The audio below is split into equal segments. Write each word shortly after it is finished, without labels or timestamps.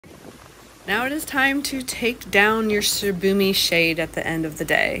Now it is time to take down your Shibumi Shade at the end of the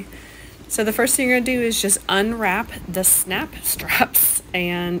day. So the first thing you're going to do is just unwrap the snap straps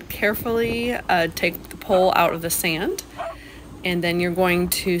and carefully take the pole out of the sand. And then you're going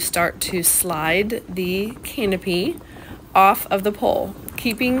to start to slide the canopy off of the pole,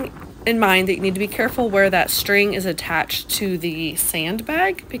 keeping in mind that you need to be careful where that string is attached to the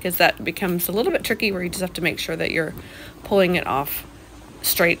sandbag, because that becomes a little bit tricky where you just have to make sure that you're pulling it off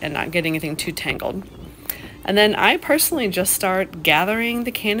straight and not getting anything too tangled. And then I personally just start gathering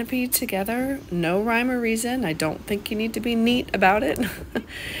the canopy together. No rhyme or reason. I don't think you need to be neat about it.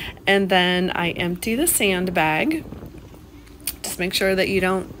 And then I empty the sandbag. Just make sure that you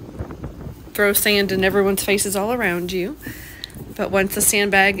don't throw sand in everyone's faces all around you. But once the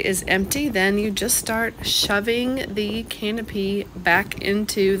sandbag is empty, then you just start shoving the canopy back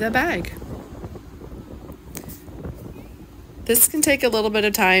into the bag. This can take a little bit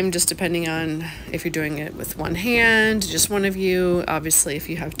of time, just depending on if you're doing it with one hand, just one of you. Obviously, if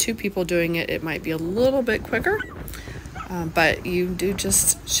you have two people doing it, it might be a little bit quicker. But you do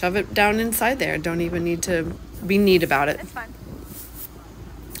just shove it down inside there. Don't even need to be neat about it. That's fine.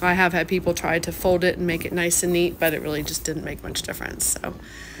 I have had people try to fold it and make it nice and neat, but it really just didn't make much difference. So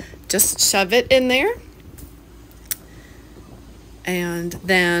just shove it in there. And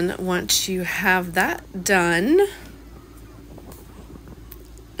then once you have that done,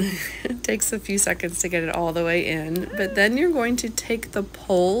 it takes a few seconds to get it all the way in, but then you're going to take the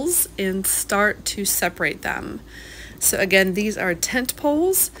poles and start to separate them. So again, these are tent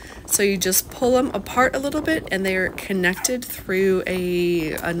poles, so you just pull them apart a little bit and they're connected through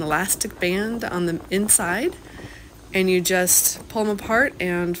an elastic band on the inside, and you just pull them apart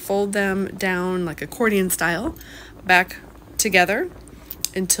and fold them down like accordion style back together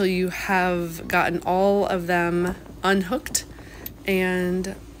until you have gotten all of them unhooked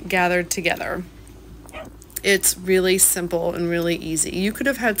and gathered together. It's really simple and really easy. You could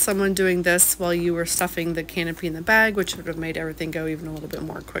have had someone doing this while you were stuffing the canopy in the bag, which would have made everything go even a little bit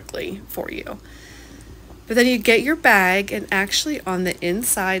more quickly for you. But then you get your bag, and actually on the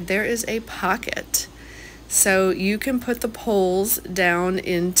inside there is a pocket. So you can put the poles down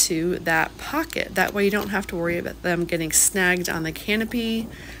into that pocket. That way you don't have to worry about them getting snagged on the canopy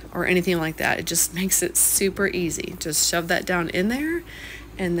or anything like that. It just makes it super easy. Just shove that down in there,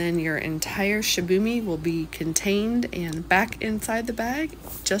 and then your entire Shibumi will be contained and back inside the bag.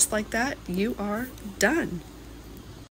 Just like that, you are done.